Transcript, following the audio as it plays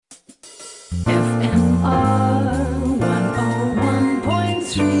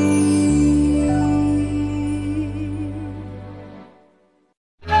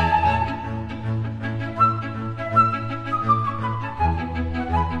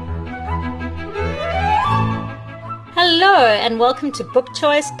and welcome to Book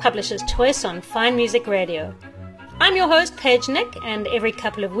Choice, Publisher's Choice on Fine Music Radio. I'm your host, Paige Nick, and every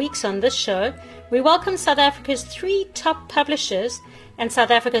couple of weeks on this show, we welcome South Africa's 3 top publishers and South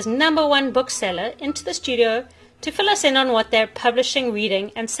Africa's #1 bookseller into the studio to fill us in on what they're publishing,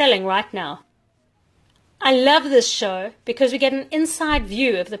 reading, and selling right now. I love this show because we get an inside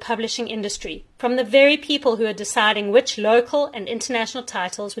view of the publishing industry from the very people who are deciding which local and international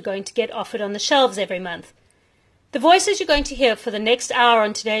titles we're going to get offered on the shelves every month. The voices you're going to hear for the next hour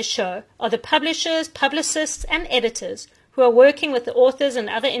on today's show are the publishers, publicists, and editors who are working with the authors and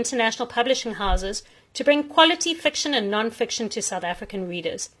other international publishing houses to bring quality fiction and non-fiction to South African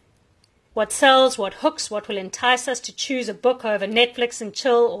readers. What sells, what hooks, what will entice us to choose a book over Netflix and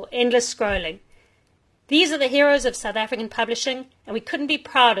chill or endless scrolling. These are the heroes of South African publishing, and we couldn't be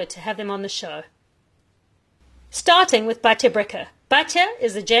prouder to have them on the show. Starting with Batya Bricker. Batya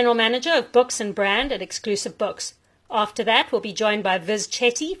is the General Manager of Books and Brand at Exclusive Books. After that, we'll be joined by Viz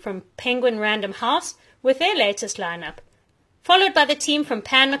Chetty from Penguin Random House with their latest lineup, followed by the team from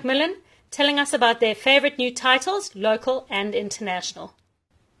Pan Macmillan telling us about their favorite new titles, local and international.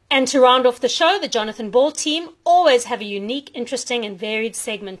 And to round off the show, the Jonathan Ball team always have a unique, interesting and varied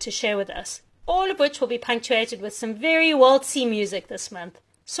segment to share with us, all of which will be punctuated with some very waltzy music this month,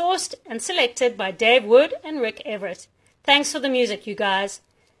 sourced and selected by Dave Wood and Rick Everett. Thanks for the music, you guys.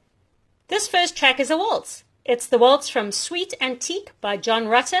 This first track is a waltz. It's the waltz from Sweet Antique by John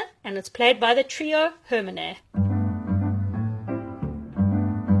Rutter, and it's played by the trio Hermanair.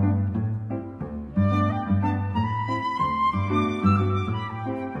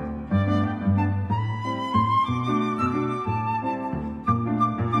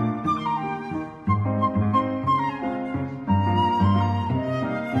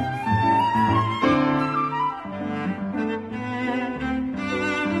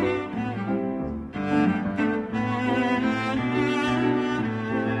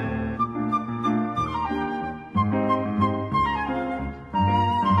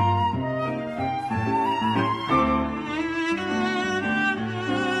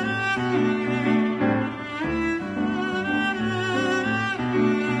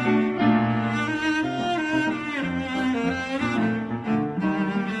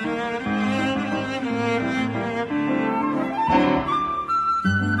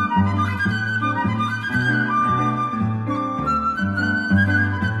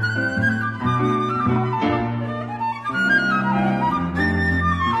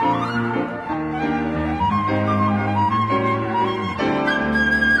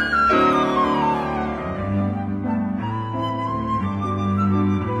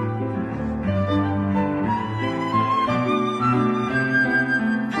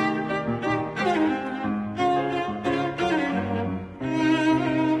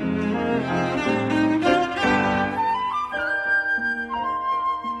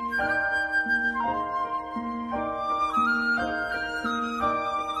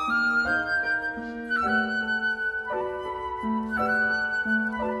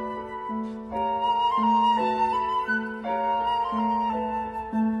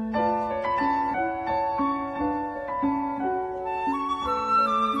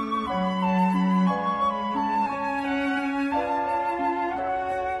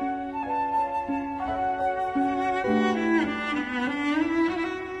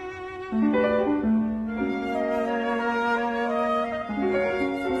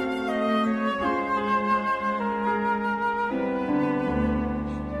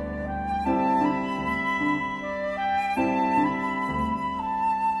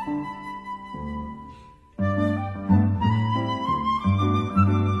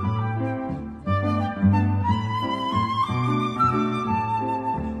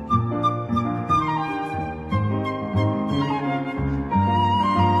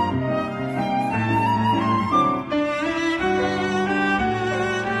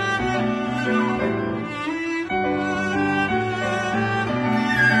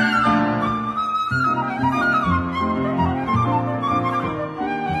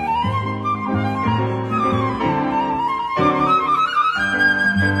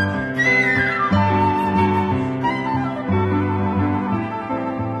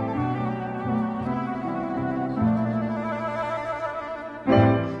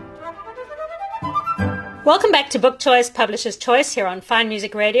 Welcome back to Book Choice, Publisher's Choice here on Fine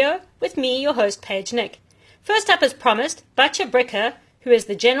Music Radio with me, your host, Paige Nick. First up, as promised, Batya Bricker, who is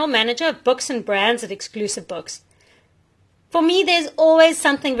the General Manager of Books and Brands at Exclusive Books. For me, there's always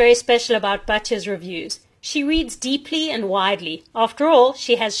something very special about Batya's reviews. She reads deeply and widely. After all,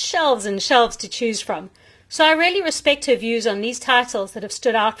 she has shelves and shelves to choose from. So I really respect her views on these titles that have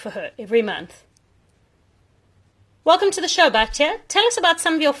stood out for her every month. Welcome to the show, Batya. Tell us about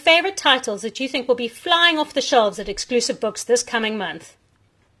some of your favorite titles that you think will be flying off the shelves at Exclusive Books this coming month.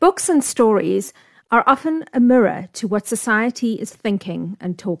 Books and stories are often a mirror to what society is thinking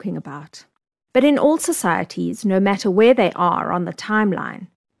and talking about. But in all societies, no matter where they are on the timeline,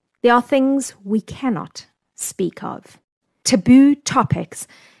 there are things we cannot speak of. Taboo topics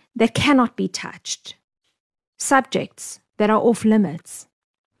that cannot be touched. Subjects that are off limits.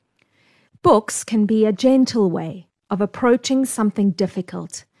 Books can be a gentle way of approaching something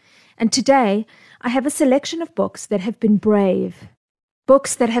difficult. And today, I have a selection of books that have been brave.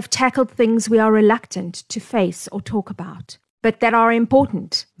 Books that have tackled things we are reluctant to face or talk about, but that are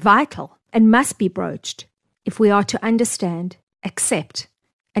important, vital, and must be broached if we are to understand, accept,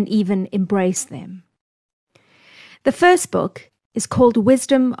 and even embrace them. The first book is called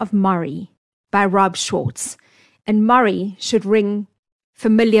Wisdom of Murray by Rob Schwartz, and Murray should ring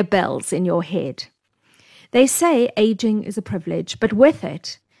familiar bells in your head. They say aging is a privilege, but with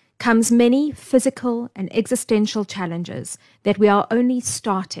it comes many physical and existential challenges that we are only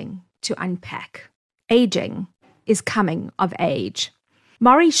starting to unpack. Aging is coming of age.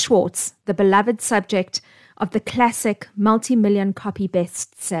 Murray Schwartz, the beloved subject of the classic multi-million copy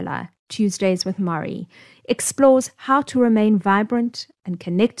bestseller Tuesdays with Murray, explores how to remain vibrant and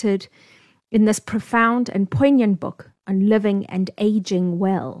connected in this profound and poignant book on living and aging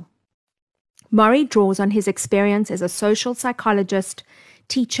well. Murray draws on his experience as a social psychologist,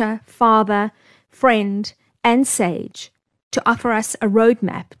 teacher, father, friend, and sage to offer us a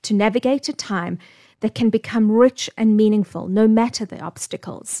roadmap to navigate a time that can become rich and meaningful no matter the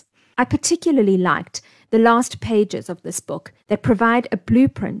obstacles. I particularly liked the last pages of this book that provide a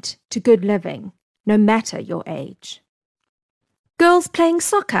blueprint to good living, no matter your age. Girls playing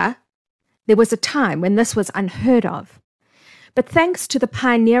soccer? There was a time when this was unheard of. But thanks to the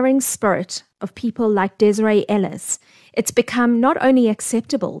pioneering spirit of people like Desiree Ellis, it's become not only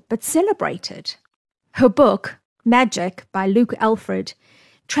acceptable, but celebrated. Her book, Magic by Luke Alfred,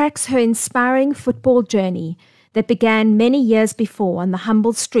 tracks her inspiring football journey that began many years before on the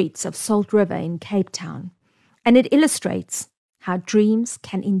humble streets of Salt River in Cape Town. And it illustrates how dreams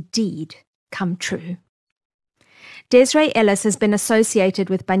can indeed come true. Desiree Ellis has been associated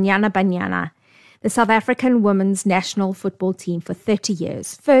with Banyana Banyana, the South African women's national football team, for 30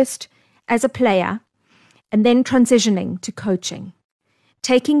 years, first as a player and then transitioning to coaching,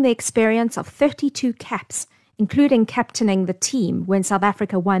 taking the experience of 32 caps, including captaining the team when South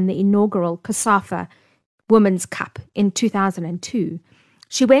Africa won the inaugural COSAFA Women's Cup in 2002.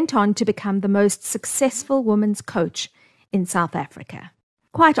 She went on to become the most successful women's coach in South Africa.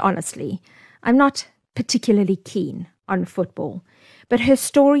 Quite honestly, I'm not particularly keen on football, but her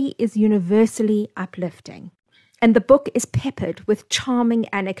story is universally uplifting. And the book is peppered with charming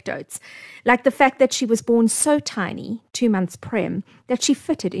anecdotes, like the fact that she was born so tiny, 2 months prem, that she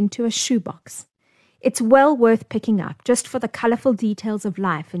fitted into a shoebox. It's well worth picking up just for the colourful details of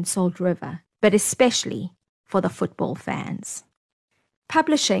life in Salt River, but especially for the football fans.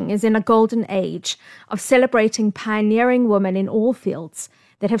 Publishing is in a golden age of celebrating pioneering women in all fields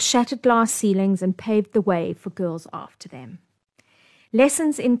that have shattered glass ceilings and paved the way for girls after them.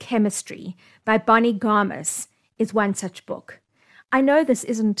 Lessons in Chemistry by Bonnie Garmis is one such book. I know this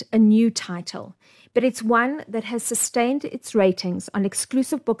isn't a new title, but it's one that has sustained its ratings on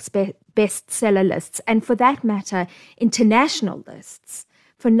Exclusive Books bestseller lists, and for that matter, international lists,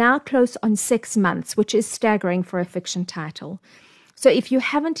 for now close on 6 months, which is staggering for a fiction title. So if you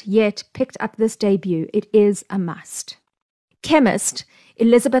haven't yet picked up this debut, it is a must. Chemist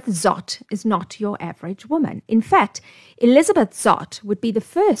Elizabeth Zott is not your average woman. In fact, Elizabeth Zott would be the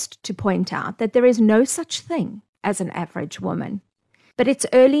first to point out that there is no such thing as an average woman. But it's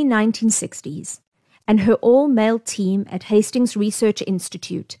early 1960s, and her all-male team at Hastings Research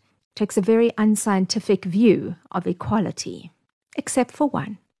Institute takes a very unscientific view of equality, except for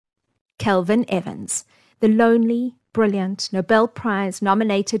one. Kelvin Evans, the lonely, brilliant, Nobel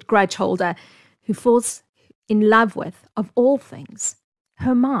Prize-nominated grudge holder who falls in love with, of all things,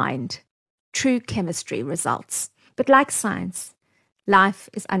 her mind. True chemistry results. But like science, life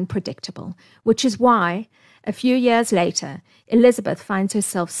is unpredictable, which is why, a few years later, Elizabeth finds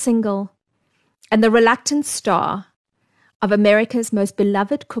herself single and the reluctant star of America's most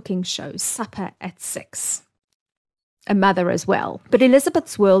beloved cooking show, Supper at 6. A mother as well. But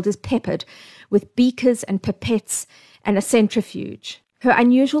Elizabeth's world is peppered with beakers and pipettes and a centrifuge. Her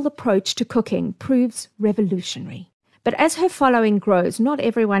unusual approach to cooking proves revolutionary. But as her following grows, not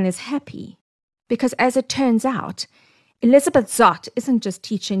everyone is happy, because as it turns out, Elizabeth Zott isn't just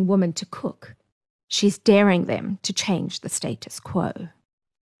teaching women to cook. She's daring them to change the status quo.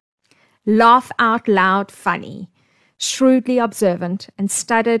 Laugh out loud funny Shrewdly observant and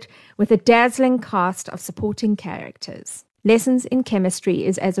studded with a dazzling cast of supporting characters, Lessons in Chemistry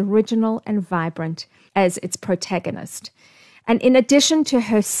is as original and vibrant as its protagonist. And in addition to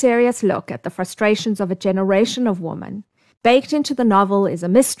her serious look at the frustrations of a generation of women, baked into the novel is a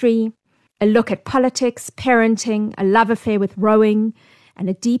mystery, a look at politics, parenting, a love affair with rowing, and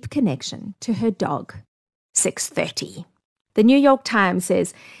a deep connection to her dog, 630. The New York Times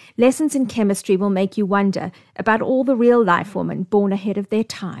says, Lessons in Chemistry will make you wonder about all the real-life women born ahead of their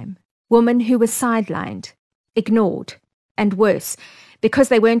time, women who were sidelined, ignored, and worse, because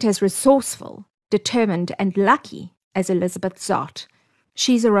they weren't as resourceful, determined, and lucky as Elizabeth Zott.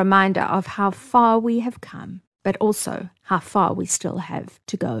 She's a reminder of how far we have come, but also how far we still have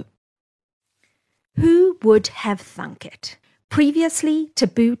to go. Who would have thunk it? Previously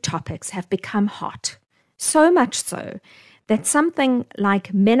taboo topics have become hot, so much so that something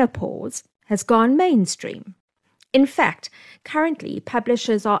like menopause has gone mainstream. In fact, currently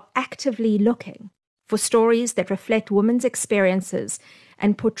publishers are actively looking for stories that reflect women's experiences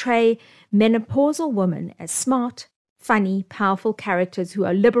and portray menopausal women as smart, funny, powerful characters who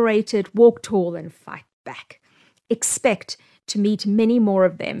are liberated, walk tall, and fight back. Expect to meet many more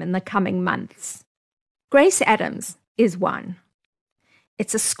of them in the coming months. Grace Adams is one.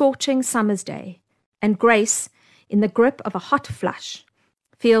 It's a scorching summer's day, and Grace, in the grip of a hot flush,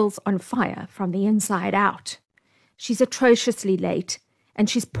 feels on fire from the inside out. She's atrociously late, and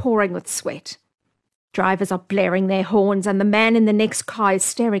she's pouring with sweat. Drivers are blaring their horns, and the man in the next car is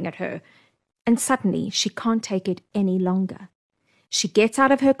staring at her. And suddenly, she can't take it any longer. She gets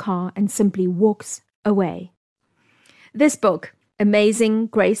out of her car and simply walks away. This book, Amazing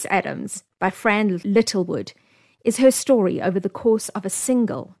Grace Adams, by Fran Littlewood, is her story over the course of a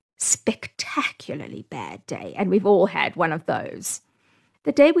single, spectacularly bad day, and we've all had one of those.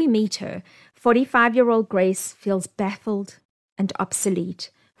 The day we meet her, 45-year-old Grace feels baffled and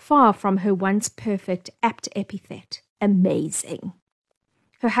obsolete, far from her once perfect, apt epithet, amazing.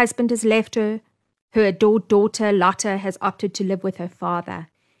 Her husband has left her. Her adored daughter, Lotta, has opted to live with her father.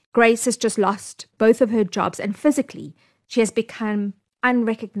 Grace has just lost both of her jobs, and physically, she has become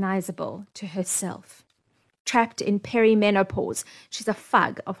unrecognizable to herself. Trapped in perimenopause, she's a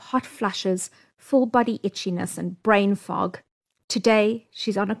fug of hot flushes, full-body itchiness, and brain fog. Today,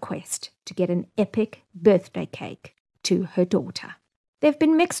 she's on a quest to get an epic birthday cake to her daughter. There have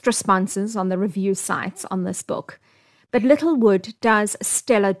been mixed responses on the review sites on this book, but Littlewood does a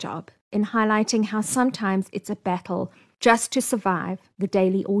stellar job in highlighting how sometimes it's a battle just to survive the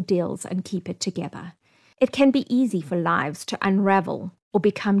daily ordeals and keep it together. It can be easy for lives to unravel or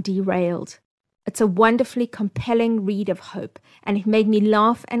become derailed. It's a wonderfully compelling read of hope, and it made me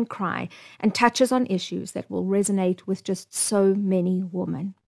laugh and cry and touches on issues that will resonate with just so many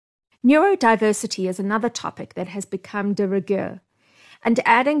women. Neurodiversity is another topic that has become de rigueur, and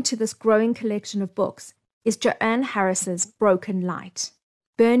adding to this growing collection of books is Joanne Harris's Broken Light.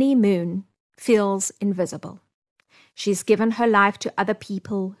 Bernie Moon feels invisible. She's given her life to other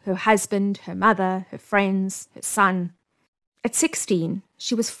people, her husband, her mother, her friends, her son. At 16,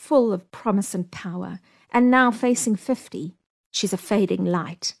 she was full of promise and power, and now facing 50, she's a fading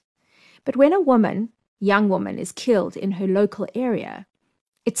light. But when a young woman, is killed in her local area,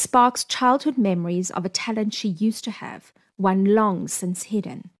 it sparks childhood memories of a talent she used to have, one long since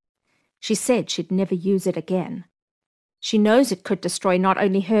hidden. She said she'd never use it again. She knows it could destroy not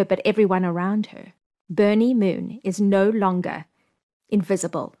only her but everyone around her. Bernie Moon is no longer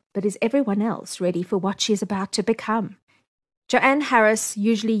invisible, but is everyone else ready for what she is about to become? Joanne Harris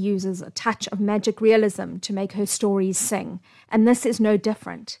usually uses a touch of magic realism to make her stories sing, and this is no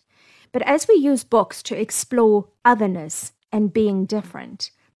different. But as we use books to explore otherness and being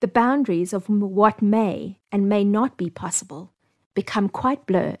different, the boundaries of what may and may not be possible become quite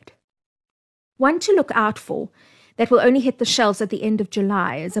blurred. One to look out for that will only hit the shelves at the end of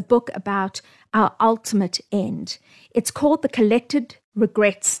July is a book about our ultimate end. It's called The Collected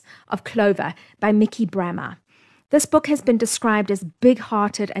Regrets of Clover by Mickey Brammer. This book has been described as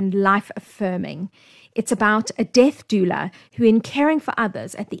big-hearted and life-affirming. It's about a death doula who, in caring for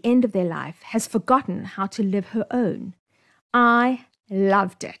others at the end of their life, has forgotten how to live her own. I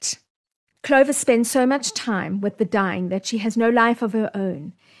loved it. Clover spends so much time with the dying that she has no life of her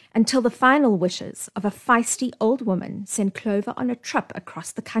own, until the final wishes of a feisty old woman send Clover on a trip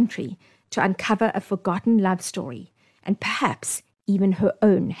across the country to uncover a forgotten love story, and perhaps even her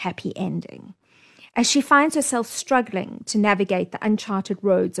own happy ending. As she finds herself struggling to navigate the uncharted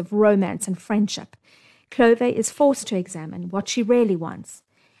roads of romance and friendship, Clover is forced to examine what she really wants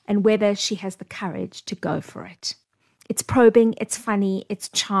and whether she has the courage to go for it. It's probing, it's funny, it's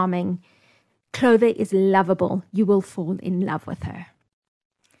charming. Clotha is lovable. You will fall in love with her.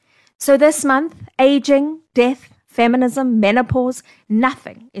 So this month, aging, death, feminism, menopause,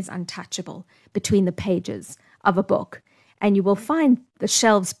 nothing is untouchable between the pages of a book, and you will find the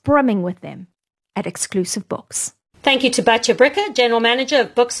shelves brimming with them at Exclusive Books. Thank you to Batya Bricker, General Manager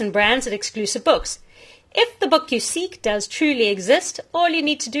of Books and Brands at Exclusive Books. If the book you seek does truly exist, all you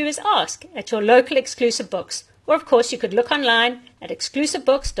need to do is ask at your local Exclusive Books, or of course you could look online at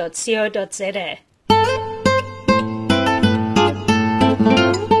exclusivebooks.co.za.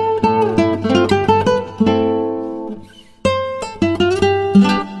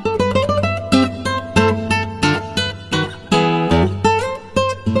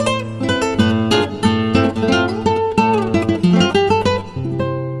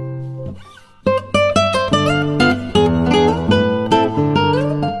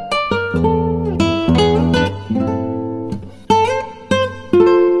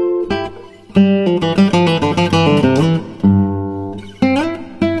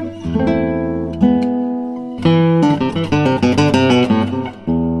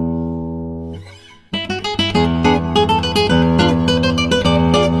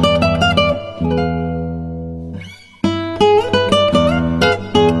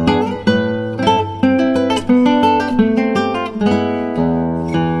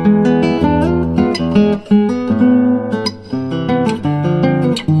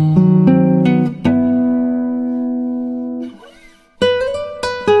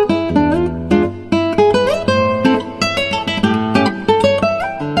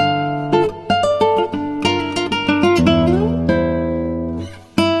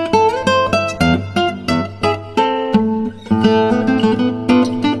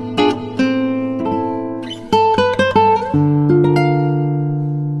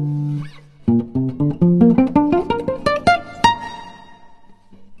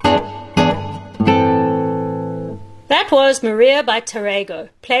 Was Maria by Tarrego,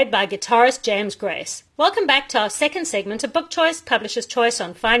 played by guitarist James Grace. Welcome back to our second segment of Book Choice, Publisher's Choice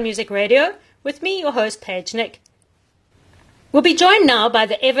on Fine Music Radio, with me, your host, Paige Nick. We'll be joined now by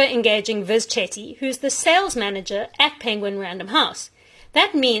the ever-engaging Viz Chetty, who's the sales manager at Penguin Random House.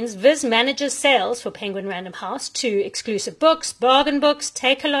 That means Viz manages sales for Penguin Random House to Exclusive Books, Bargain Books,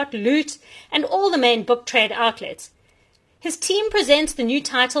 Take-A-Lot, Loot, and all the main book trade outlets. His team presents the new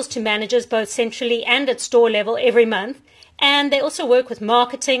titles to managers both centrally and at store level every month, and they also work with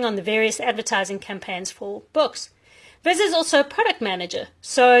marketing on the various advertising campaigns for books. Viz is also a product manager,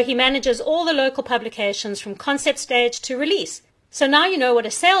 so he manages all the local publications from concept stage to release. So now you know what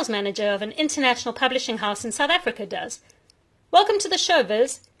a sales manager of an international publishing house in South Africa does. Welcome to the show,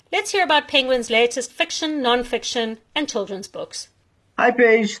 Viz. Let's hear about Penguin's latest fiction, non-fiction, and children's books. Hi,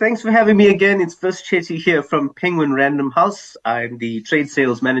 Paige. Thanks for having me again. It's Viz Chetty here from Penguin Random House. I'm the trade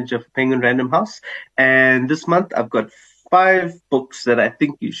sales manager for Penguin Random House. And this month, I've got 5 books that I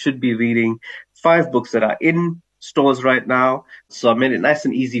think you should be reading, 5 books that are in stores right now. So I made it nice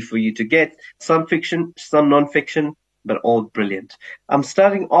and easy for you to get. Some fiction, some non-fiction, but all brilliant. I'm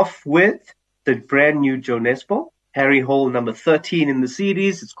starting off with the brand new Joe Nesbo, Harry Hole, number 13 in the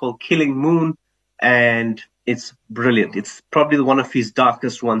series. It's called Killing Moon, and it's brilliant. It's probably one of his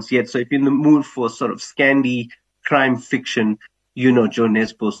darkest ones yet. So if you're in the mood for sort of Scandi crime fiction, you know Joe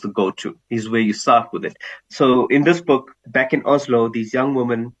Nesbo's the go-to. He's where you start with it. So in this book, back in Oslo, these young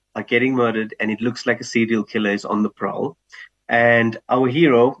women are getting murdered, and it looks like a serial killer is on the prowl. And our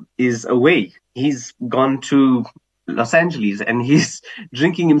hero is away. He's gone to Los Angeles, and he's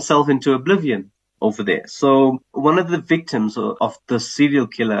drinking himself into oblivion over there. So one of the victims of the serial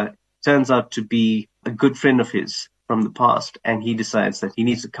killer turns out to be a good friend of his from the past, and he decides that he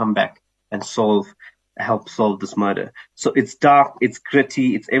needs to come back and help solve this murder. So it's dark, it's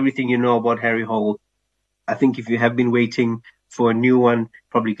gritty, it's everything you know about Harry Hole. I think if you have been waiting for a new one,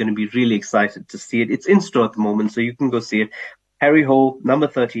 probably going to be really excited to see it. It's in store at the moment, so you can go see it. Harry Hole, number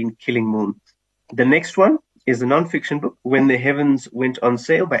 13, Killing Moon. The next one is a non-fiction book, When the Heavens Went on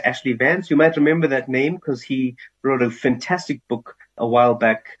Sale by Ashley Vance. You might remember that name because he wrote a fantastic book a while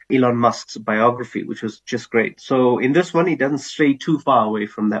back, Elon Musk's biography, which was just great. So in this one, he doesn't stray too far away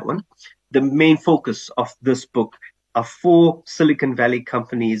from that one. The main focus of this book are 4 Silicon Valley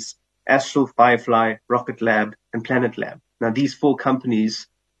companies, Astral, Firefly, Rocket Lab, and Planet Lab. Now, these 4 companies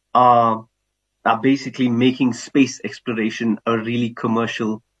are basically making space exploration a really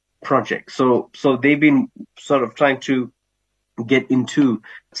commercial project. So they've been sort of trying to get into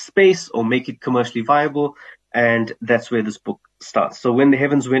space or make it commercially viable, and that's where this book starts. So When the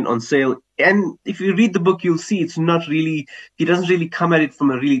Heavens Went on Sale, and if you read the book, you'll see it's not really, he doesn't really come at it from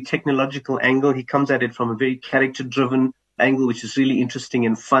a really technological angle. He comes at it from a very character-driven angle, which is really interesting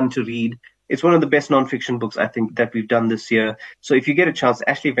and fun to read. It's one of the best nonfiction books I think that we've done this year. So if you get a chance,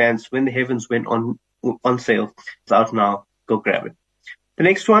 Ashley Vance, When the Heavens Went on sale. It's out now. Go grab it. The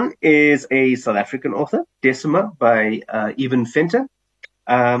next one is a South African author, Decima by Eben Venter.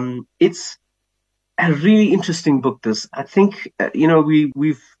 It's a really interesting book. This, I think,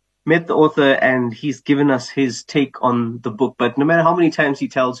 we've met the author and he's given us his take on the book. But no matter how many times he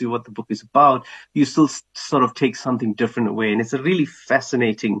tells you what the book is about, you still sort of take something different away. And it's a really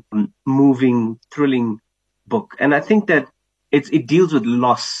fascinating, moving, thrilling book. And I think that it deals with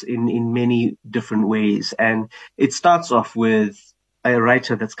loss in many different ways. And it starts off with a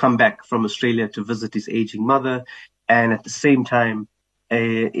writer that's come back from Australia to visit his aging mother. And at the same time,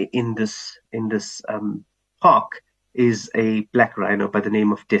 in this park is a black rhino by the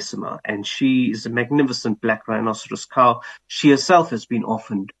name of Decima. And she is a magnificent black rhinoceros cow. She herself has been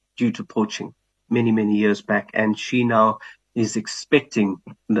orphaned due to poaching many, many years back. And she now is expecting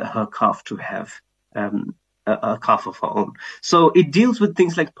her calf to have a calf of her own. So it deals with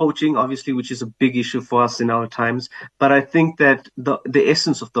things like poaching, obviously, which is a big issue for us in our times. But I think that the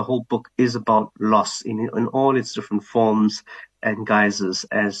essence of the whole book is about loss in all its different forms and guises,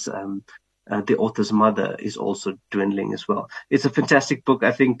 as the author's mother is also dwindling as well. It's a fantastic book.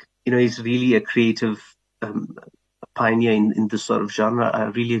 I think, he's really a creative pioneer in this sort of genre. I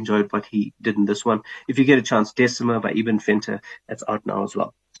really enjoyed what he did in this one. If you get a chance, Decima by Eben Venter, that's out now as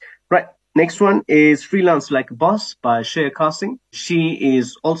well. Right. Next one is Freelance Like a Boss by Shea Casting. She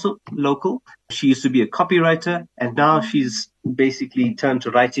is also local. She used to be a copywriter and now she's basically turned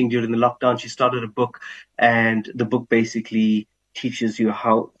to writing during the lockdown. She started a book and the book basically teaches you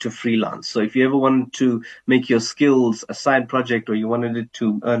how to freelance. So if you ever wanted to make your skills a side project or you wanted it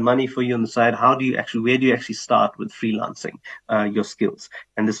to earn money for you on the side, where do you actually start with freelancing your skills?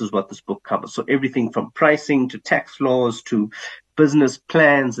 And this is what this book covers. So everything from pricing to tax laws to business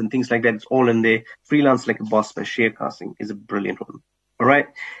plans and things like that, it's all in there. Freelance Like a Boss by Shea Casting is a brilliant one. All right.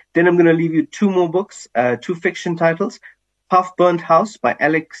 Then I'm going to leave you two more books, two fiction titles. Half Burnt House by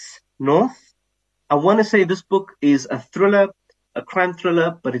Alex North. I want to say this book is a thriller, a crime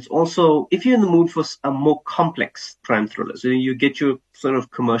thriller, but it's also, if you're in the mood for a more complex crime thriller, so you get your sort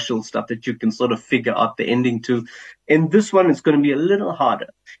of commercial stuff that you can sort of figure out the ending to. In this one, it's going to be a little harder.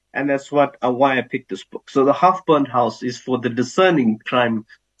 And that's why I picked this book. So the Half Burnt House is for the discerning crime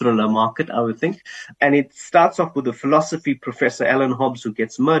thriller market, I would think. And it starts off with a philosophy professor, Alan Hobbs, who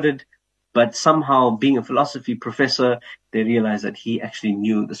gets murdered. But somehow, being a philosophy professor, they realize that he actually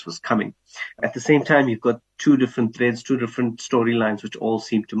knew this was coming. At the same time, you've got two different threads, two different storylines, which all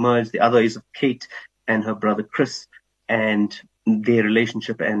seem to merge. The other is of Kate and her brother Chris and their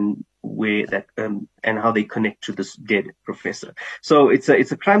relationship and where that and how they connect to this dead professor. So it's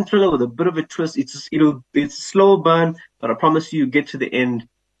a crime thriller with a bit of a twist. It's a slow burn, but I promise you get to the end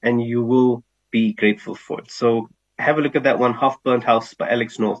and you will be grateful for it. So have a look at that one, Half Burnt House by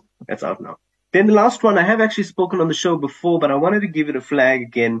Alex North. That's out now. Then the last one, I have actually spoken on the show before, but I wanted to give it a flag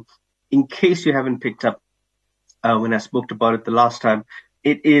again in case you haven't picked up when I spoke about it the last time.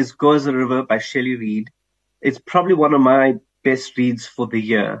 It is Go As a River by Shelley Reid. It's probably one of my best reads for the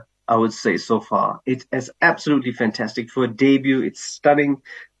year, I would say, so far. It is absolutely fantastic. For a debut, it's stunning.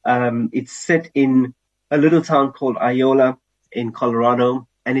 It's set in a little town called Iola in Colorado.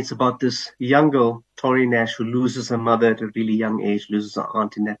 And it's about this young girl, Tori Nash, who loses her mother at a really young age, loses her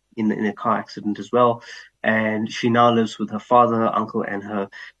aunt in a car accident as well. And she now lives with her father, her uncle, and her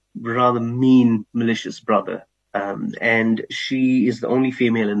rather mean, malicious brother. And she is the only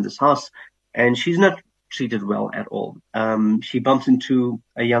female in this house, and she's not treated well at all. She bumps into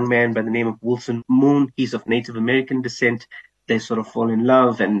a young man by the name of Wilson Moon. He's of Native American descent. They sort of fall in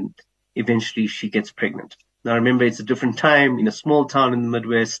love, and eventually she gets pregnant. Now, remember, it's a different time in a small town in the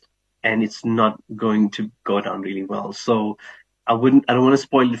Midwest, and it's not going to go down really well. So I don't want to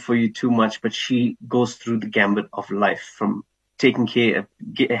spoil it for you too much, but she goes through the gambit of life, from taking care of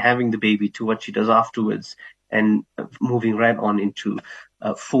having the baby to what she does afterwards, and moving right on into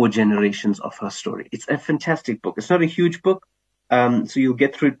 4 generations of her story. It's a fantastic book. It's not a huge book, so you'll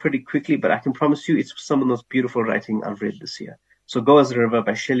get through it pretty quickly, but I can promise you it's some of the most beautiful writing I've read this year. So Go As a River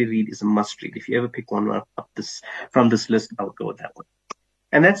by Shelley Reid is a must-read. If you ever pick one up from this list, I would go with that one.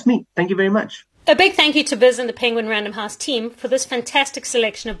 And that's me. Thank you very much. A big thank you to Biz and the Penguin Random House team for this fantastic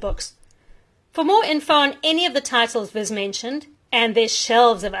selection of books. For more info on any of the titles Viz mentioned, and their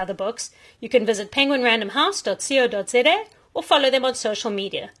shelves of other books, you can visit penguinrandomhouse.co.za or follow them on social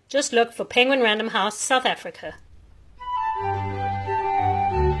media. Just look for Penguin Random House South Africa.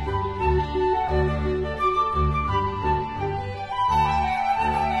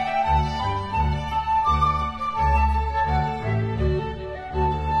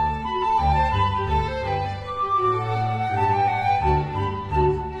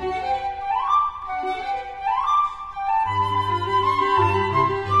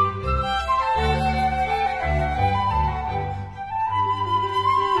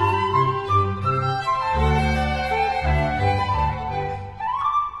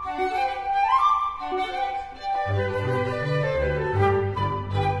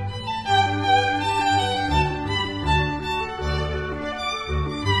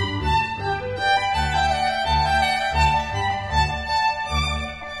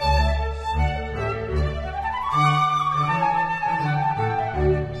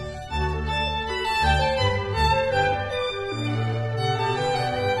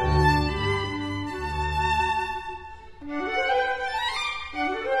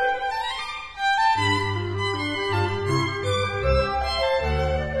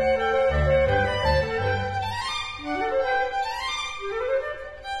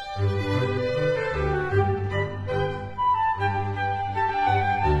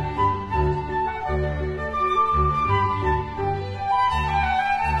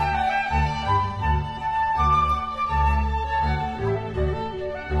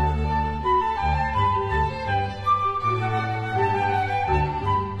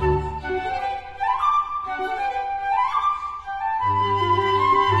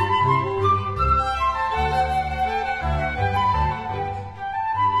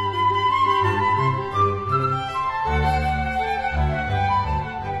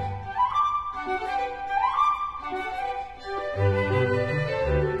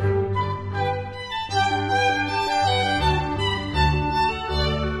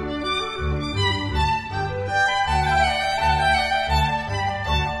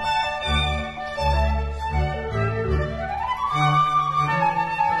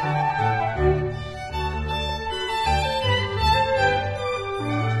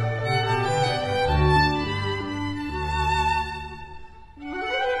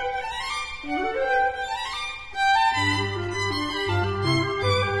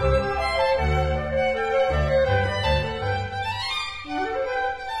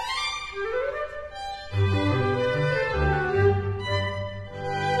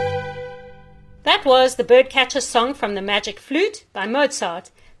 That was the Birdcatcher Song from the Magic Flute by Mozart,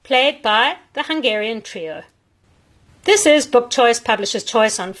 played by the Hungarian Trio. This is Book Choice Publisher's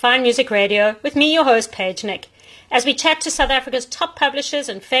Choice on Fine Music Radio with me, your host, Paige Nick, as we chat to South Africa's top publishers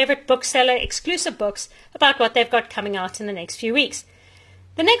and favorite bookseller exclusive books about what they've got coming out in the next few weeks.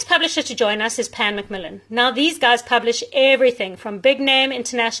 The next publisher to join us is Pan Macmillan. Now, these guys publish everything from big-name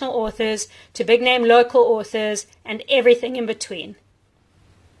international authors to big-name local authors and everything in between.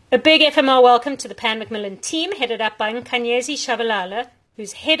 A big FMR welcome to the Pan Macmillan team, headed up by Nkanyezi Shabalala,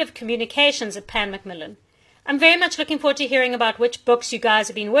 who's head of communications at Pan Macmillan. I'm very much looking forward to hearing about which books you guys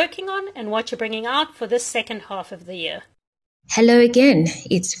have been working on and what you're bringing out for this second half of the year. Hello again.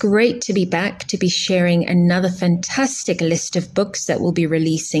 It's great to be back to be sharing another fantastic list of books that we'll be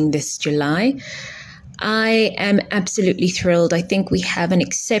releasing this July. I am absolutely thrilled. I think we have an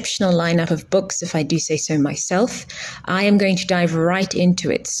exceptional lineup of books, if I do say so myself. I am going to dive right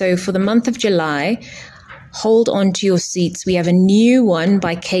into it. So for the month of July, hold on to your seats. We have a new one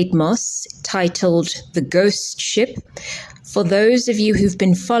by Kate Moss titled The Ghost Ship. For those of you who've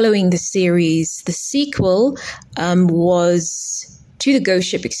been following the series, the sequel to The Ghost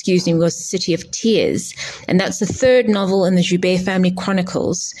Ship, was The City of Tears. And that's the third novel in the Joubert Family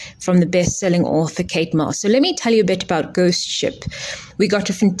Chronicles from the best-selling author Kate Moss. So let me tell you a bit about Ghost Ship. We got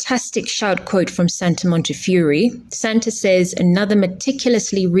a fantastic shout quote from Santa Montefiore. Santa says, another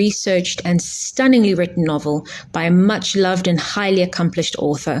meticulously researched and stunningly written novel by a much-loved and highly accomplished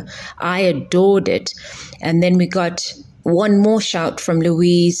author. I adored it. And then we got one more shout from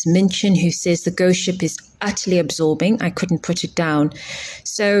Louise Minchin, who says The Ghost Ship is utterly absorbing. I couldn't put it down.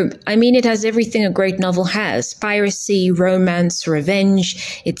 So, it has everything a great novel has. Piracy, romance,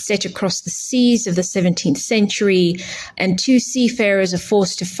 revenge. It's set across the seas of the 17th century, and two seafarers are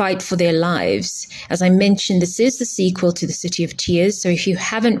forced to fight for their lives. As I mentioned, this is the sequel to The City of Tears, so if you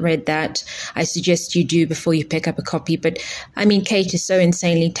haven't read that, I suggest you do before you pick up a copy. But, Kate is so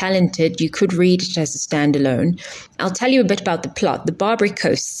insanely talented, you could read it as a standalone. I'll tell you a bit about the plot. The Barbary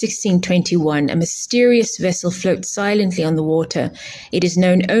Coast, 1621, a mysterious vessel floats silently on the water. It is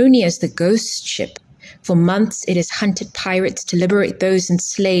known only as the Ghost Ship. For months, it has hunted pirates to liberate those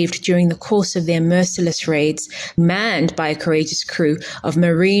enslaved during the course of their merciless raids, manned by a courageous crew of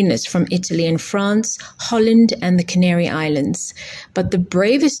mariners from Italy and France, Holland, and the Canary Islands. But the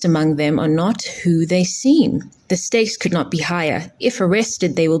bravest among them are not who they seem. The stakes could not be higher. If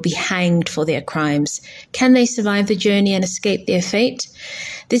arrested, they will be hanged for their crimes. Can they survive the journey and escape their fate?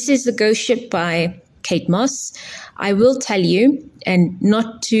 This is The Ghost Ship by Kate Moss. I will tell you, and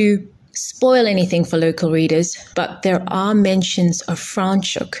not to spoil anything for local readers, but there are mentions of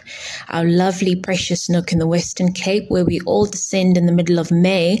Franschhoek, our lovely precious nook in the Western Cape, where we all descend in the middle of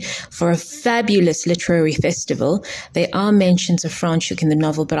May for a fabulous literary festival. There are mentions of Franschhoek in the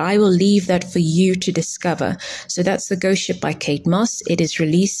novel, but I will leave that for you to discover. So that's The Ghost Ship by Kate Moss. It is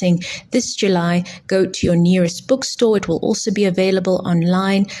releasing this July. Go to your nearest bookstore. It will also be available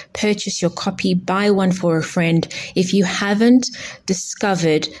online. Purchase your copy, buy one for a friend. If you haven't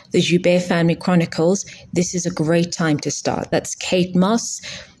discovered the Joubert Family Chronicles, this is a great time to start. That's Kate Moss,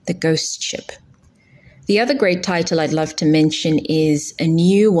 The Ghost Ship. The other great title I'd love to mention is a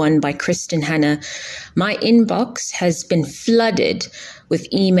new one by Kristen Hanna. My inbox has been flooded with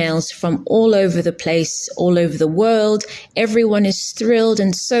emails from all over the place, all over the world. Everyone is thrilled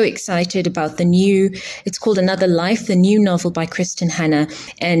and so excited about it's called Another Life, the new novel by Kristen Hanna,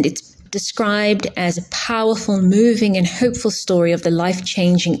 and it's described as a powerful, moving, and hopeful story of the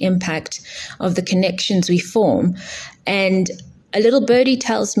life-changing impact of the connections we form. And a little birdie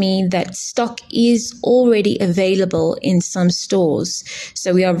tells me that stock is already available in some stores.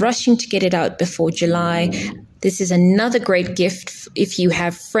 So we are rushing to get it out before July. This is another great gift if you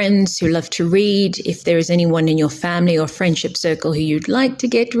have friends who love to read, if there is anyone in your family or friendship circle who you'd like to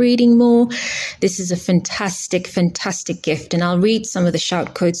get reading more. This is a fantastic, fantastic gift. And I'll read some of the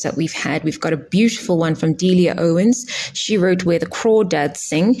shout quotes that we've had. We've got a beautiful one from Delia Owens. She wrote Where the Crawdads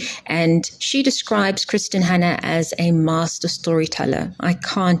Sing, and she describes Kristen Hanna as a master storyteller. I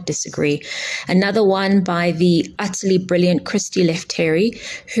can't disagree. Another one by the utterly brilliant Christy Lefteri,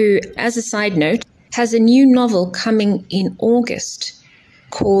 who, as a side note, has a new novel coming in August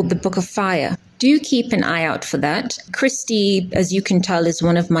called The Book of Fire. Do keep an eye out for that. Christy, as you can tell, is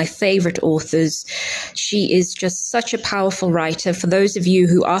one of my favorite authors. She is just such a powerful writer. For those of you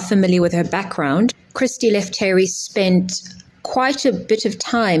who are familiar with her background, Christy Lefteri spent quite a bit of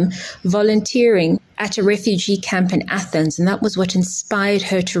time volunteering at a refugee camp in Athens, and that was what inspired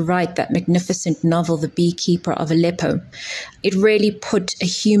her to write that magnificent novel, The Beekeeper of Aleppo. It really put a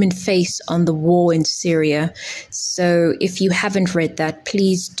human face on the war in Syria. So if you haven't read that,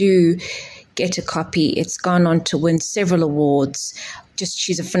 please do get a copy. It's gone on to win several awards.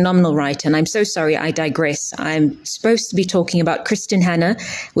 She's a phenomenal writer. And I'm so sorry, I digress. I'm supposed to be talking about Kristin Hannah,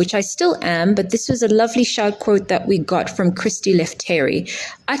 which I still am, but this was a lovely shout quote that we got from Christy Lefteri.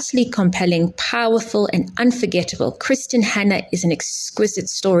 Utterly compelling, powerful, and unforgettable. Kristin Hannah is an exquisite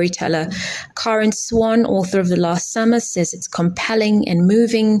storyteller. Karen Swan, author of The Last Summer, says it's compelling and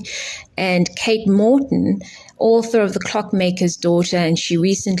moving. And Kate Morton, author of The Clockmaker's Daughter, and she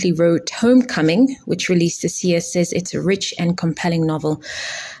recently wrote Homecoming, which released this year, says it's a rich and compelling novel.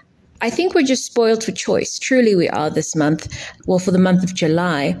 I think we're just spoiled for choice. Truly we are this month. Well, for the month of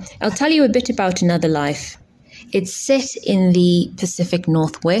July. I'll tell you a bit about Another Life. It's set in the Pacific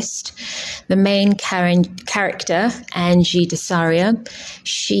Northwest. The main character, Angie Desaria,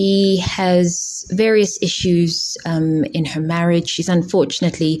 she has various issues in her marriage. She's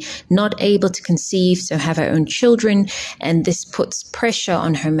unfortunately not able to conceive, so have her own children, and this puts pressure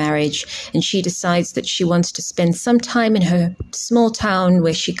on her marriage. And she decides that she wants to spend some time in her small town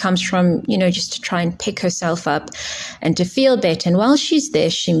where she comes from, just to try and pick herself up and to feel better. And while she's there,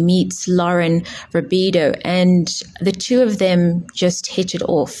 she meets Lauren Rabido, and the two of them just hit it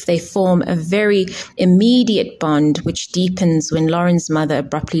off. They form a very immediate bond, which deepens when Lauren's mother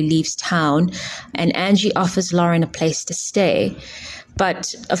abruptly leaves town, and Angie offers Lauren a place to stay.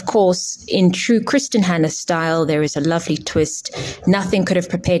 But, of course, in true Kristin Hannah style, there is a lovely twist. Nothing could have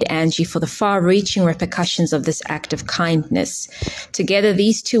prepared Angie for the far-reaching repercussions of this act of kindness. Together,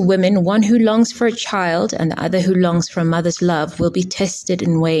 these two women, one who longs for a child and the other who longs for a mother's love, will be tested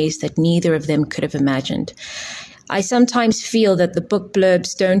in ways that neither of them could have imagined. I sometimes feel that the book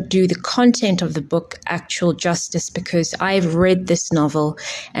blurbs don't do the content of the book actual justice, because I've read this novel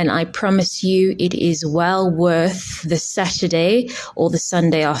and I promise you it is well worth the Saturday or the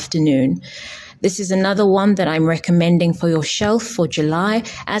Sunday afternoon. This is another one that I'm recommending for your shelf for July.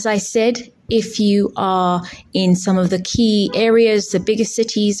 As I said, if you are in some of the key areas, the bigger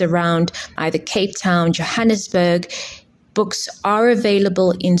cities around either Cape Town, Johannesburg, books are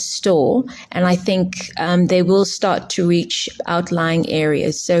available in store, and I think they will start to reach outlying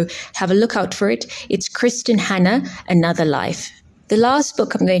areas. So have a look out for it. It's Kristin Hannah, Another Life. The last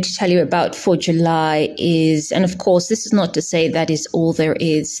book I'm going to tell you about for July is, and of course, this is not to say that is all there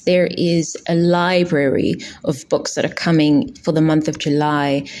is. There is a library of books that are coming for the month of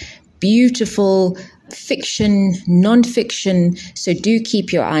July. Beautiful fiction, non-fiction, so do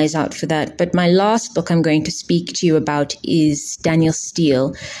keep your eyes out for that. But my last book I'm going to speak to you about is Danielle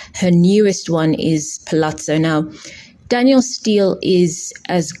Steel. Her newest one is Palazzo. Now, Danielle Steel is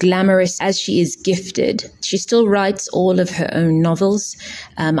as glamorous as she is gifted. She still writes all of her own novels.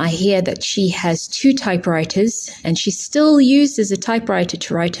 I hear that she has 2 typewriters, and she still uses a typewriter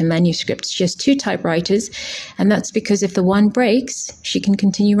to write her manuscripts. She has 2 typewriters, and that's because if the one breaks, she can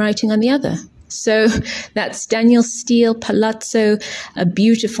continue writing on the other. So that's Danielle Steel, Palazzo, a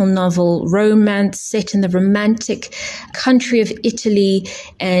beautiful novel, romance set in the romantic country of Italy,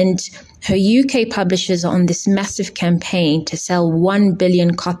 and her UK publishers are on this massive campaign to sell 1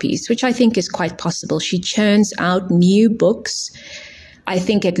 billion copies, which I think is quite possible. She churns out new books, I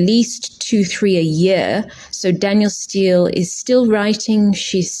think at least 2-3 a year. So Danielle Steel is still writing.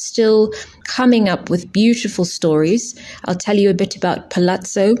 She's still coming up with beautiful stories. I'll tell you a bit about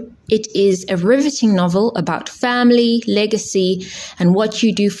Palazzo. It is a riveting novel about family, legacy, and what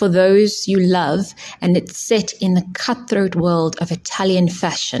you do for those you love. And it's set in the cutthroat world of Italian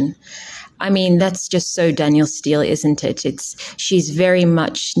fashion. I mean, that's just so Danielle Steel, isn't it? She's very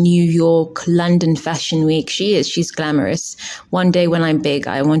much New York, London Fashion Week. She's glamorous. One day when I'm big,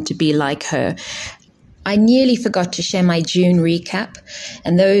 I want to be like her. I nearly forgot to share my June recap,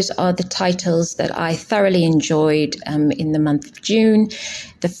 and those are the titles that I thoroughly enjoyed in the month of June.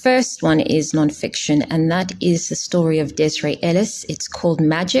 The first one is nonfiction, and that is the story of Desiree Ellis. It's called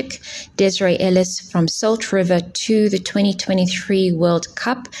Magic. Desiree Ellis from Salt River to the 2023 World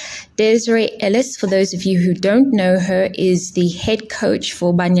Cup. Desiree Ellis, for those of you who don't know her, is the head coach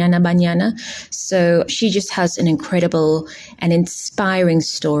for Banyana Banyana. So she just has an incredible and inspiring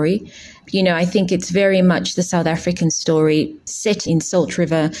story. I think it's very much the South African story set in Salt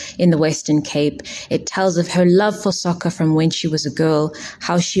River in the Western Cape. It tells of her love for soccer from when she was a girl,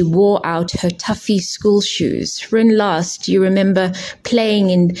 how she wore out her Tuffy school shoes. When last you remember playing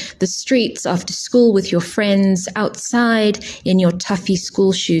in the streets after school with your friends outside in your Tuffy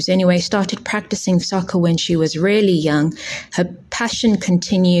school shoes. Anyway, started practicing soccer when she was really young. Her passion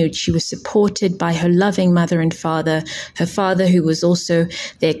continued. She was supported by her loving mother and father, her father who was also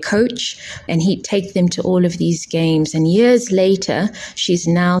their coach. and he'd take them to all of these games. And years later, she's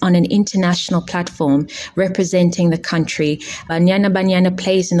now on an international platform representing the country. Banyana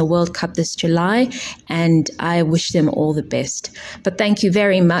plays in the World Cup this July, and I wish them all the best. But thank you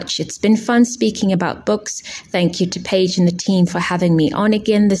very much. It's been fun speaking about books. Thank you to Paige and the team for having me on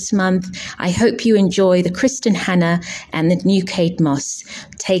again this month. I hope you enjoy the Kristen Hanna and the new Kate Moss.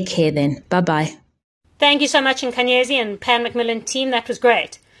 Take care then. Bye-bye. Thank you so much, Nkanyezi and Pan Macmillan team. That was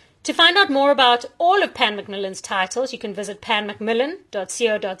great. To find out more about all of Pan Macmillan's titles, you can visit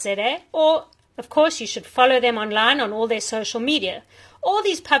panmacmillan.co.za, or, of course, you should follow them online on all their social media. All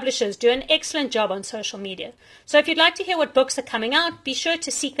these publishers do an excellent job on social media. So if you'd like to hear what books are coming out, be sure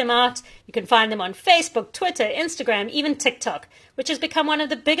to seek them out. You can find them on Facebook, Twitter, Instagram, even TikTok, which has become one of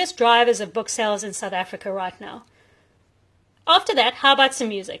the biggest drivers of book sales in South Africa right now. After that, how about some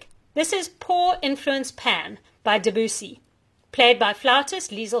music? This is Poor Influence Pan by Debussy, played by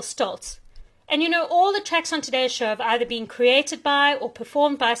flautist Liesl Stoltz. And you know, all the tracks on today's show have either been created by or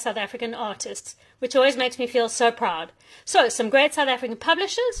performed by South African artists, which always makes me feel so proud. So, some great South African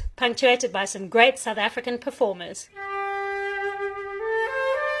publishers, punctuated by some great South African performers.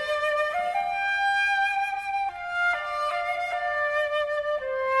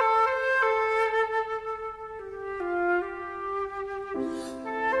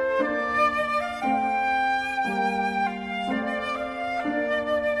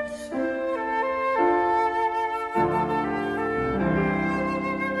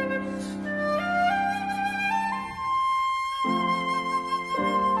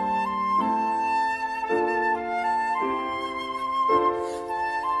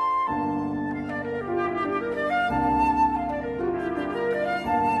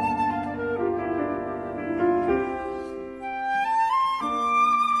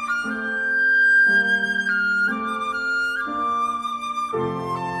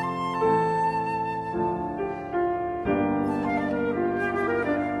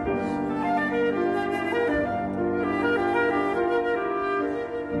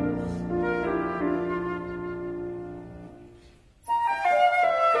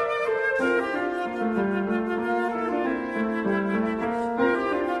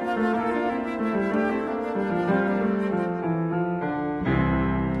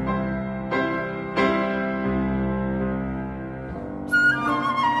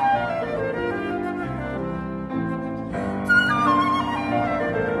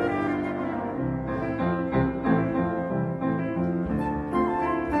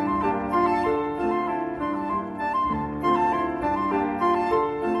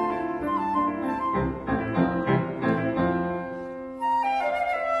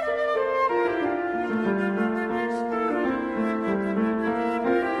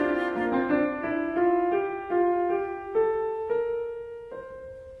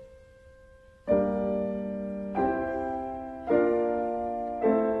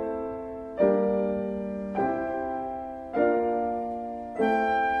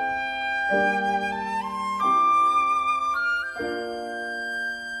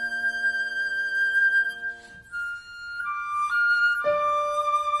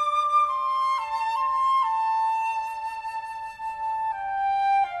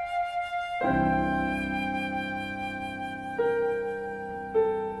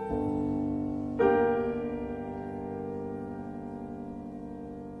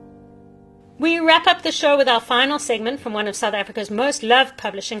 We wrap up the show with our final segment from one of South Africa's most loved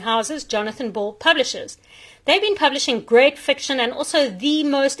publishing houses, Jonathan Ball Publishers. They've been publishing great fiction and also the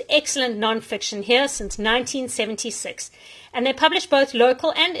most excellent non-fiction here since 1976. And they publish both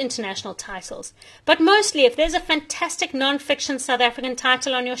local and international titles. But mostly, if there's a fantastic non-fiction South African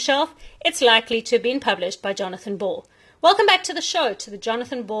title on your shelf, it's likely to have been published by Jonathan Ball. Welcome back to the show, to the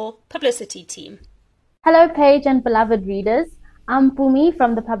Jonathan Ball publicity team. Hello, Paige and beloved readers. I'm Pumi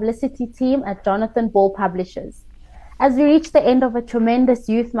from the publicity team at Jonathan Ball Publishers. As we reach the end of a tremendous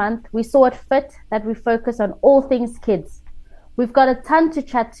youth month, we saw it fit that we focus on all things kids. We've got a ton to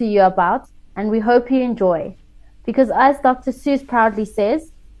chat to you about, and we hope you enjoy. Because as Dr. Seuss proudly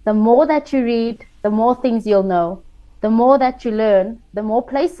says, the more that you read, the more things you'll know. The more that you learn, the more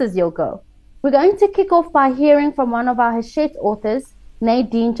places you'll go. We're going to kick off by hearing from one of our Hachette authors,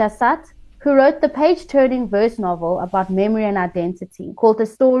 Nadine Jassat, who wrote the page-turning verse novel about memory and identity called The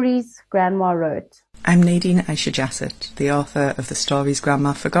Stories Grandma Wrote. I'm Nadine Jassat, the author of The Stories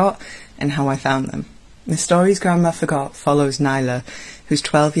Grandma Forgot and How I Found Them. The Stories Grandma Forgot follows Nyla, who's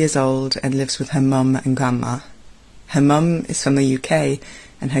 12 years old and lives with her mum and grandma. Her mum is from the UK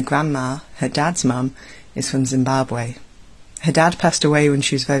and her grandma, her dad's mum, is from Zimbabwe. Her dad passed away when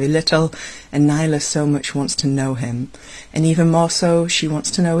she was very little, and Nyla so much wants to know him. And even more so, she wants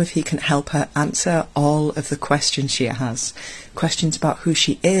to know if he can help her answer all of the questions she has. Questions about who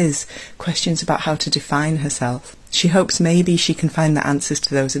she is, questions about how to define herself. She hopes maybe she can find the answers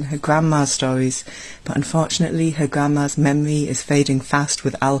to those in her grandma's stories, but unfortunately her grandma's memory is fading fast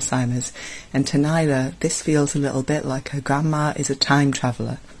with Alzheimer's, and to Nyla this feels a little bit like her grandma is a time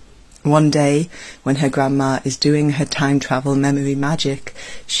traveller. One day, when her grandma is doing her time travel memory magic,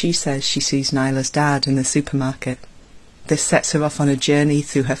 she says she sees Nyla's dad in the supermarket. This sets her off on a journey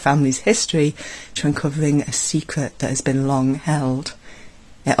through her family's history to uncovering a secret that has been long held.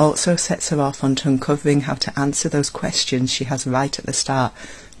 It also sets her off onto uncovering how to answer those questions she has right at the start,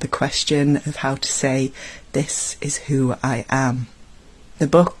 the question of how to say, "This is who I am." The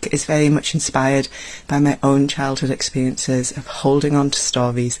book is very much inspired by my own childhood experiences of holding on to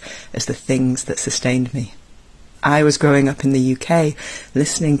stories as the things that sustained me. I was growing up in the UK,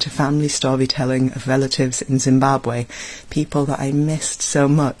 listening to family storytelling of relatives in Zimbabwe, people that I missed so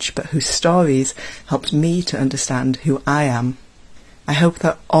much, but whose stories helped me to understand who I am. I hope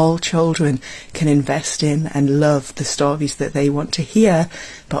that all children can invest in and love the stories that they want to hear,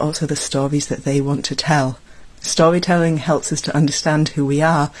 but also the stories that they want to tell. Storytelling helps us to understand who we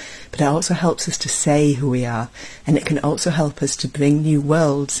are, but it also helps us to say who we are, and it can also help us to bring new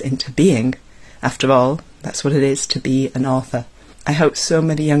worlds into being. After all, that's what it is to be an author. I hope so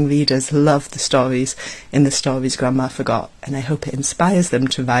many young readers love the stories in the Stories Grandma Forgot, and I hope it inspires them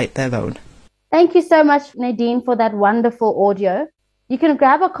to write their own. Thank you so much, Nadine, for that wonderful audio. You can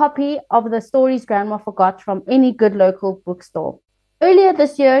grab a copy of The Stories Grandma Forgot from any good local bookstore. Earlier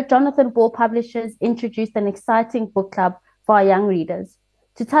this year, Jonathan Ball Publishers introduced an exciting book club for our young readers.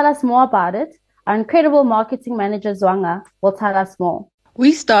 To tell us more about it, our incredible marketing manager, Zwanga, will tell us more.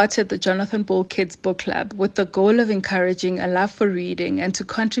 We started the Jonathan Ball Kids Book Club with the goal of encouraging a love for reading and to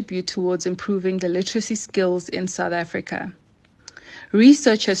contribute towards improving the literacy skills in South Africa.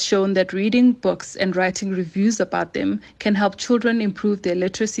 Research has shown that reading books and writing reviews about them can help children improve their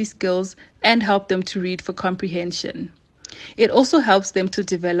literacy skills and help them to read for comprehension. It also helps them to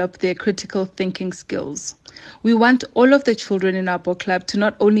develop their critical thinking skills. We want all of the children in our book club to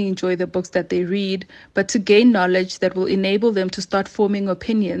not only enjoy the books that they read, but to gain knowledge that will enable them to start forming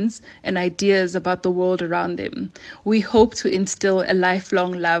opinions and ideas about the world around them. We hope to instill a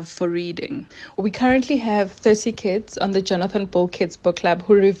lifelong love for reading. We currently have 30 kids on the Jonathan Ball Kids Book Club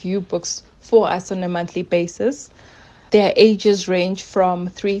who review books for us on a monthly basis. Their ages range from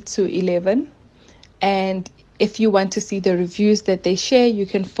 3 to 11, and if you want to see the reviews that they share, you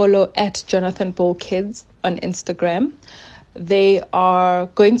can follow at Jonathan Ball Kids on Instagram. They are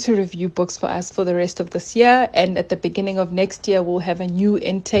going to review books for us for the rest of this year, and at the beginning of next year, we'll have a new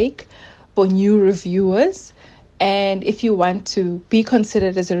intake for new reviewers. And if you want to be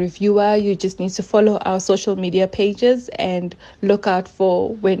considered as a reviewer, you just need to follow our social media pages and look out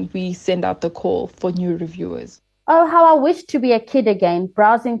for when we send out the call for new reviewers. Oh, how I wish to be a kid again,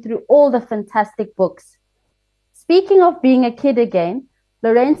 browsing through all the fantastic books. Speaking of being a kid again,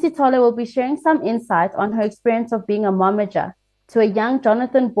 Lorraine Sitole will be sharing some insight on her experience of being a momager to a young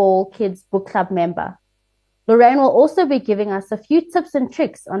Jonathan Ball Kids Book Club member. Lorraine will also be giving us a few tips and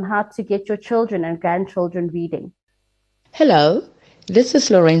tricks on how to get your children and grandchildren reading. Hello, this is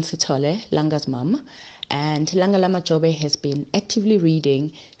Lorraine Sitole, Langa's mum, and Langa Lama Jobe has been actively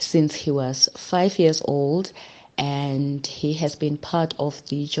reading since he was 5 years old, and he has been part of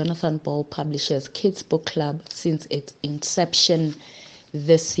the Jonathan Ball Publishers Kids Book Club since its inception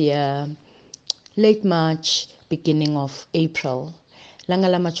this year, late March, beginning of April. Langa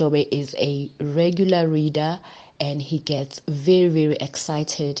Lama Jobe is a regular reader, and he gets very, very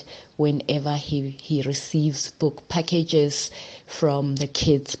excited whenever he receives book packages from the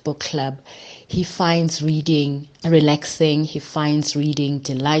Kids Book Club. He finds reading relaxing. He finds reading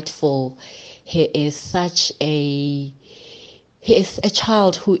delightful. He is a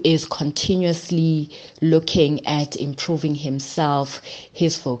child who is continuously looking at improving himself,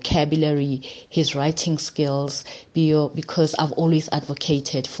 his vocabulary, his writing skills, because I've always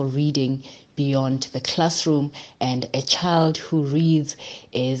advocated for reading beyond the classroom, and a child who reads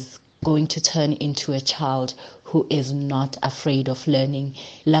is going to turn into a child who is not afraid of learning.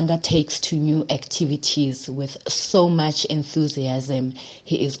 Langa takes to new activities with so much enthusiasm.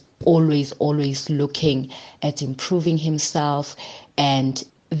 He is always looking at improving himself, and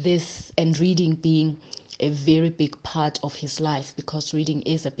reading being a very big part of his life, because reading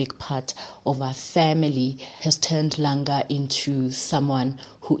is a big part of our family, has turned Langa into someone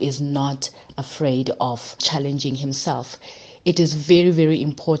who is not afraid of challenging himself. It is very, very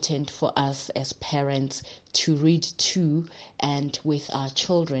important for us as parents to read to and with our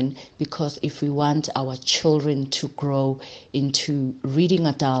children, because if we want our children to grow into reading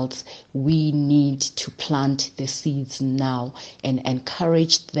adults, we need to plant the seeds now and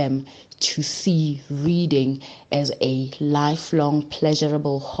encourage them to see reading as a lifelong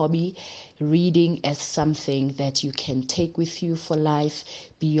pleasurable hobby, reading as something that you can take with you for life,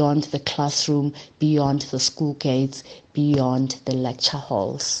 beyond the classroom, beyond the school gates, beyond the lecture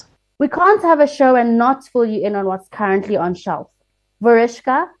halls. We can't have a show and not fill you in on what's currently on shelf.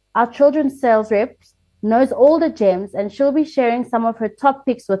 Varishka, our children's sales rep, knows all the gems, and she'll be sharing some of her top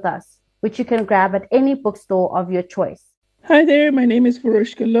picks with us, which you can grab at any bookstore of your choice. Hi there, my name is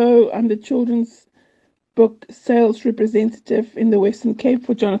Varishka Lowe. I'm the children's book sales representative in the Western Cape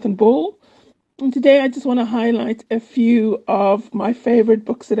for Jonathan Ball. And today I just want to highlight a few of my favorite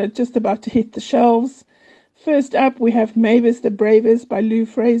books that are just about to hit the shelves. First up, we have Mavis the Bravest by Lou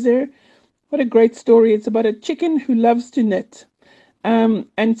Fraser. What a great story. It's about a chicken who loves to knit.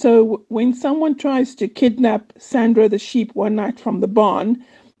 And so when someone tries to kidnap Sandra the sheep one night from the barn,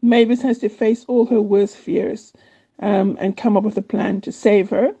 Mavis has to face all her worst fears and come up with a plan to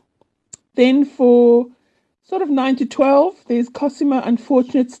save her. Then for sort of 9 to 12, there's Cosima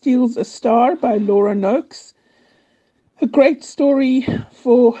Unfortunate Steals a Star by Laura Noakes. A great story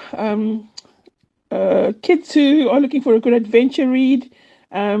for kids who are looking for a good adventure read.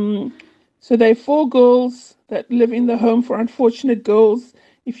 So there are 4 girls that live in the home for unfortunate girls.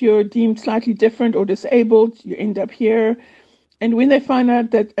 If you're deemed slightly different or disabled, you end up here. And when they find out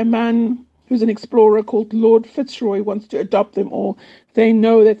that a man who's an explorer called Lord Fitzroy wants to adopt them all, they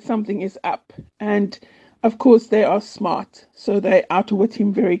know that something is up. And of course, they are smart, so they outwit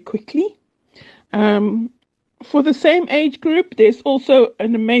him very quickly. For the same age group, there's also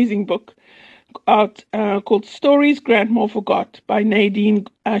an amazing book out called Stories Grandma Forgot by Nadine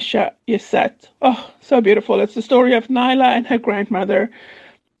Asha Yesat. Oh, so beautiful. It's the story of Nyla and her grandmother.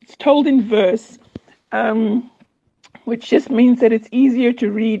 It's told in verse, which just means that it's easier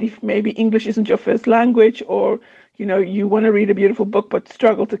to read if maybe English isn't your first language, or, you know, you want to read a beautiful book but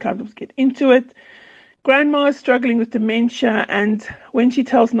struggle to kind of get into it. Grandma is struggling with dementia, and when she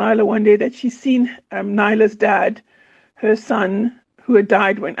tells Nyla one day that she's seen Nyla's dad, her son, who had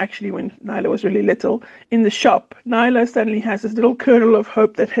died when Nyla was really little, in the shop, Nyla suddenly has this little kernel of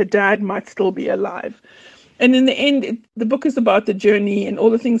hope that her dad might still be alive. And in the end, the book is about the journey and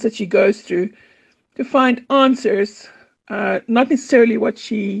all the things that she goes through to find answers, not necessarily what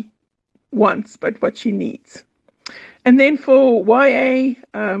she wants, but what she needs. And then for YA,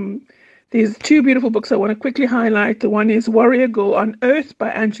 there's 2 beautiful books I want to quickly highlight. The one is Warrior Girl on Earth by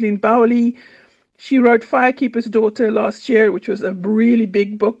Angeline Bowley. She wrote Firekeeper's Daughter last year, which was a really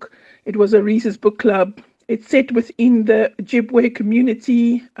big book. It was a Reese's Book Club. It's set within the Ojibwe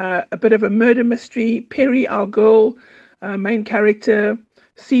community, a bit of a murder mystery. Perry, our girl, main character,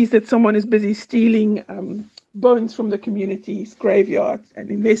 sees that someone is busy stealing bones from the community's graveyard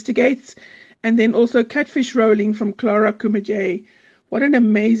and investigates. And then also Catfish Rolling from Clara Kumajay. What an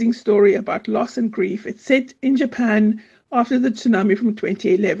amazing story about loss and grief. It's set in Japan after the tsunami from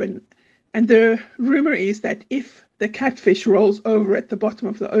 2011. And the rumor is that if the catfish rolls over at the bottom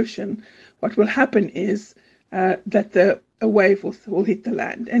of the ocean, what will happen is that a wave will hit the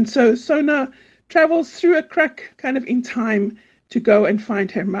land. And so Sona travels through a crack kind of in time to go and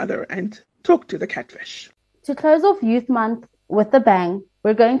find her mother and talk to the catfish. To close off Youth Month with a bang,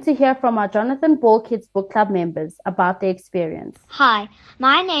 we're going to hear from our Jonathan Ball Kids Book Club members about their experience. Hi,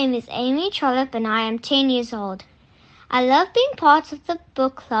 my name is Amy Trollope and I am 10 years old. I love being part of the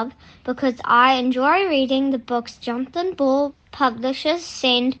book club because I enjoy reading the books Jonathan Ball publishers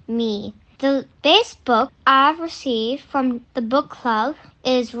send me. The best book I've received from the book club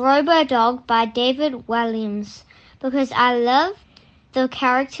is Robo Dog by David Williams because I love the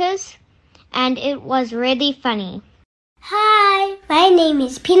characters and it was really funny. Hi, my name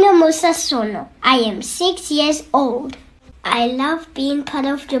is Pino Musa Sono. I am 6 years old. I love being part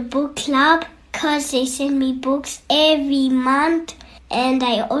of the book club because they send me books every month and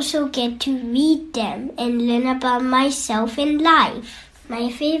I also get to read them and learn about myself in life. My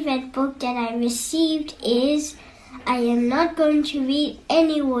favorite book that I received is I Am Not Going to Read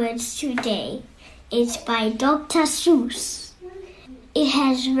Any Words Today. It's by Dr. Seuss. It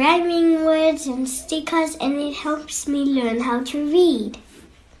has rhyming words and stickers and it helps me learn how to read.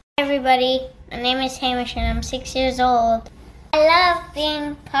 Hi everybody, my name is Hamish and I'm 6 years old. I love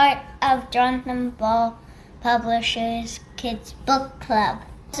being part of Jonathan Ball Publishers Kids Book Club.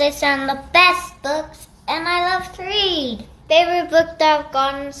 They send the best books and I love to read. Favorite book that I've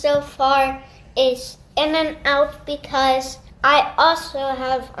gotten so far is In and Out because I also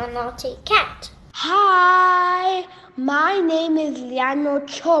have a naughty cat. Hi, my name is Liano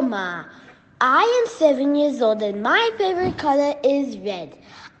Choma. I am 7 years old and my favorite color is red.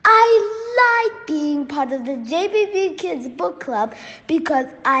 I like being part of the JBB Kids Book Club because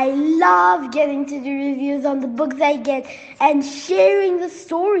I love getting to do reviews on the books I get and sharing the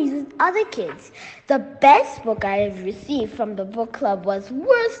stories with other kids. The best book I have received from the book club was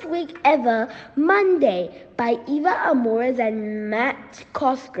Worst Week Ever, Monday by Eva Amores and Matt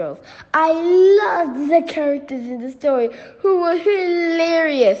Cosgrove. I loved the characters in the story who were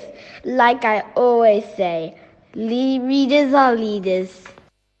hilarious. Like I always say, readers are leaders.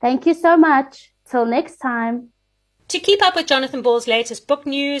 Thank you so much. Till next time. To keep up with Jonathan Ball's latest book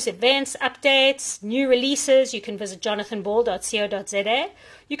news, events, updates, new releases, you can visit jonathanball.co.za.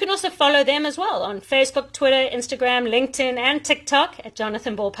 You can also follow them as well on Facebook, Twitter, Instagram, LinkedIn, and TikTok at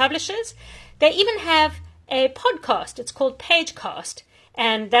Jonathan Ball Publishers. They even have a podcast. It's called Pagecast,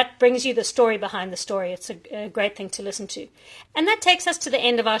 and that brings you the story behind the story. It's a great thing to listen to. And that takes us to the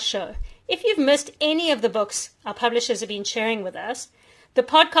end of our show. If you've missed any of the books our publishers have been sharing with us, the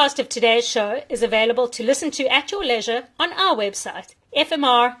podcast of today's show is available to listen to at your leisure on our website,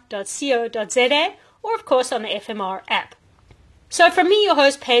 fmr.co.za, or of course on the FMR app. So from me, your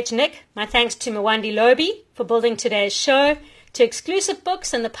host, Paige Nick, my thanks to Mwandi Lobi for building today's show, to Exclusive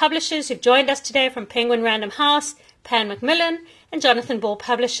Books and the publishers who've joined us today from Penguin Random House, Pan Macmillan, and Jonathan Ball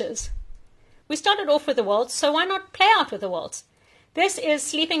Publishers. We started off with a waltz, so why not play out with a waltz? This is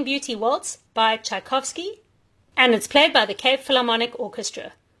Sleeping Beauty Waltz by Tchaikovsky, and it's played by the Cape Philharmonic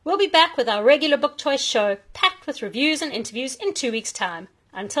Orchestra. We'll be back with our regular book choice show, packed with reviews and interviews in 2 weeks' time.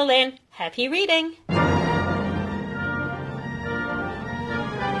 Until then, happy reading!